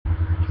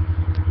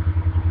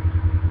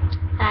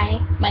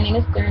My name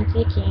is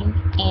Clarencia King,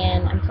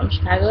 and I'm from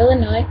Chicago,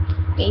 Illinois.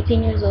 I'm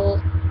 18 years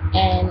old,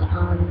 and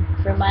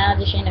for my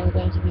audition, I'm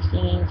going to be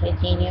singing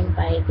Titanium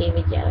by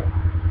David Guetta.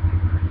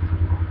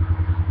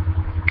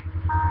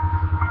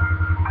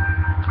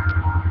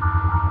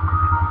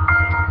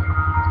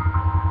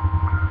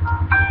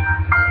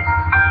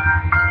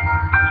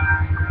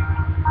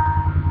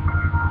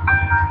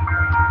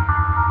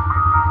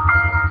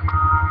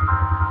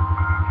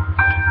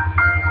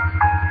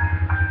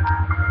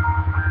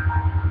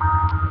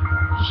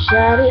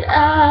 Shout it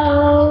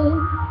out,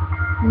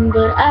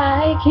 but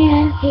I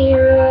can't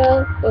hear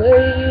a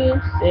word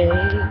you say.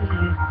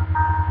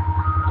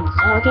 I'm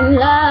talking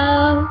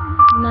loud,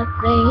 not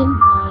saying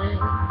much.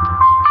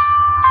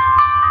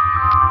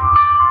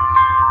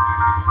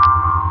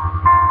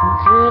 I'm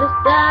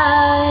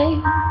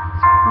criticized,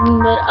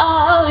 but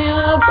all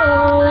your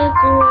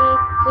bullets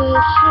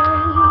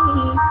ricochet.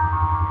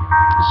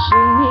 You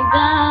shoot me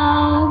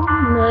down,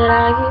 but I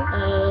get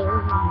up.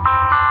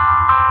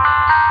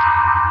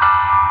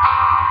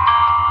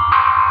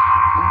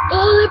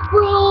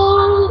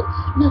 Bulletproof,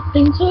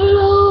 nothing to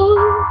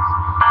lose.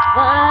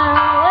 Fire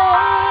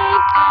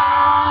away,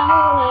 fire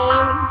away.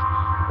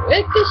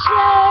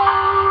 Ricochet,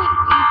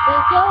 you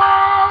take your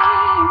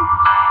aim.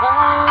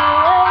 Fire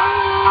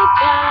away,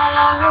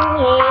 fire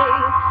away.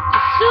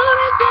 You shoot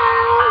me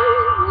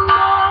down,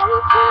 no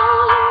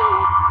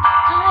fall.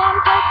 I am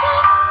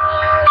titanium.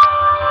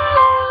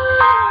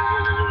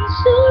 You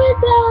shoot me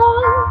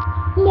down,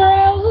 no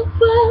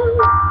fall.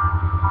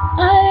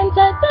 I am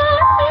titanium.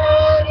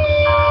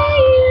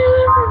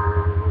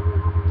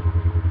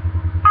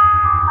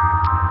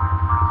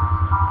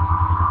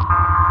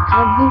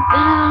 Cut me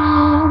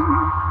down,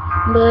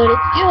 but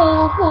it's you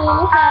who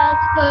has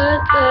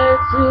further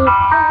to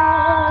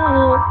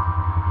fall.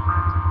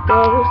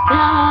 Goes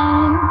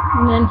down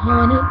and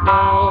haunted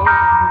love.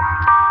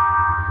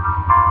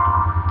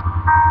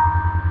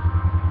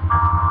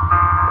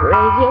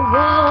 Raise your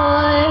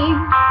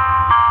voice,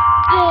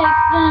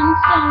 sticks and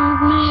stones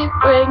may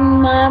break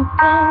my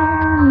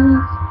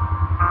bones.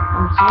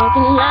 I'm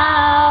talking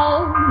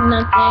loud,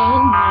 not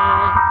saying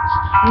much,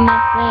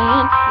 not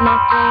saying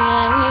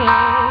nothing.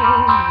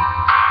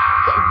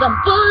 Cause I'm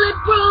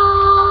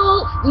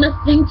bulletproof,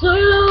 nothing to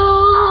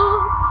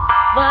lose.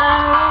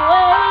 Fire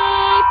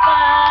away,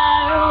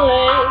 fire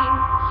away.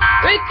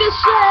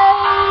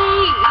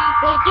 Ricochet,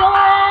 take your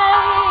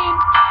aim.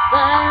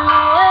 Fire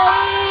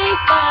away,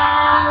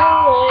 fire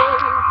away.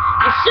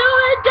 You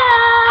shoot it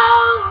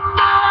down,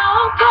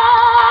 I'll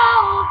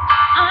fall.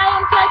 I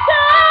am titanium.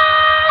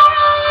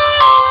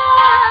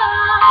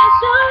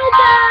 Shoot it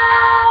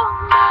down,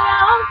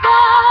 I'll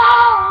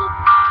fall.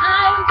 I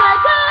am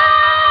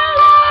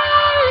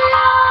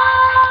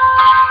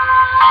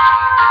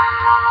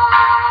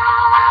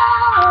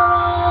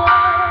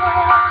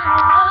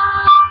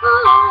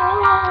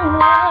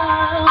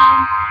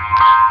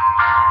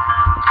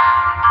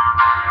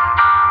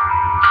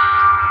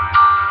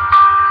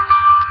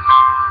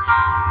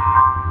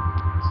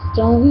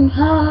Stone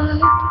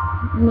heart,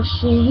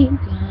 machine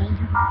gun,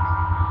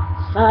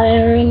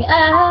 firing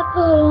at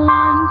the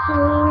one to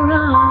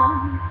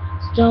run.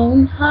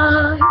 Stone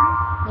heart,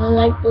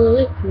 like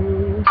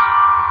bulletproof.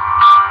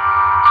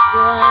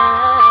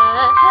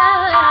 Yeah,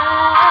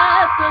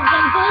 'cause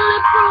I'm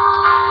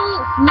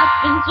bulletproof,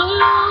 nothing to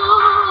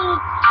lose.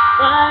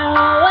 Fire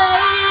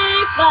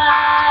away,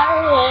 fire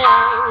away.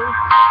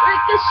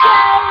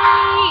 Ricochet,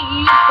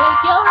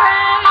 take your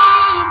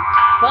aim.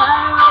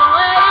 Fire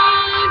away,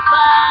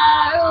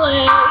 fire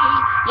away.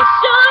 You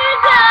shoot it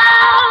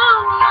down,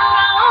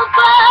 I'll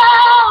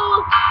fall.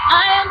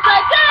 I am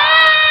titanium.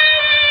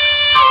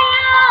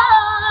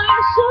 You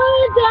shoot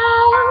it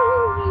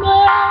down,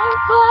 I'll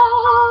fall.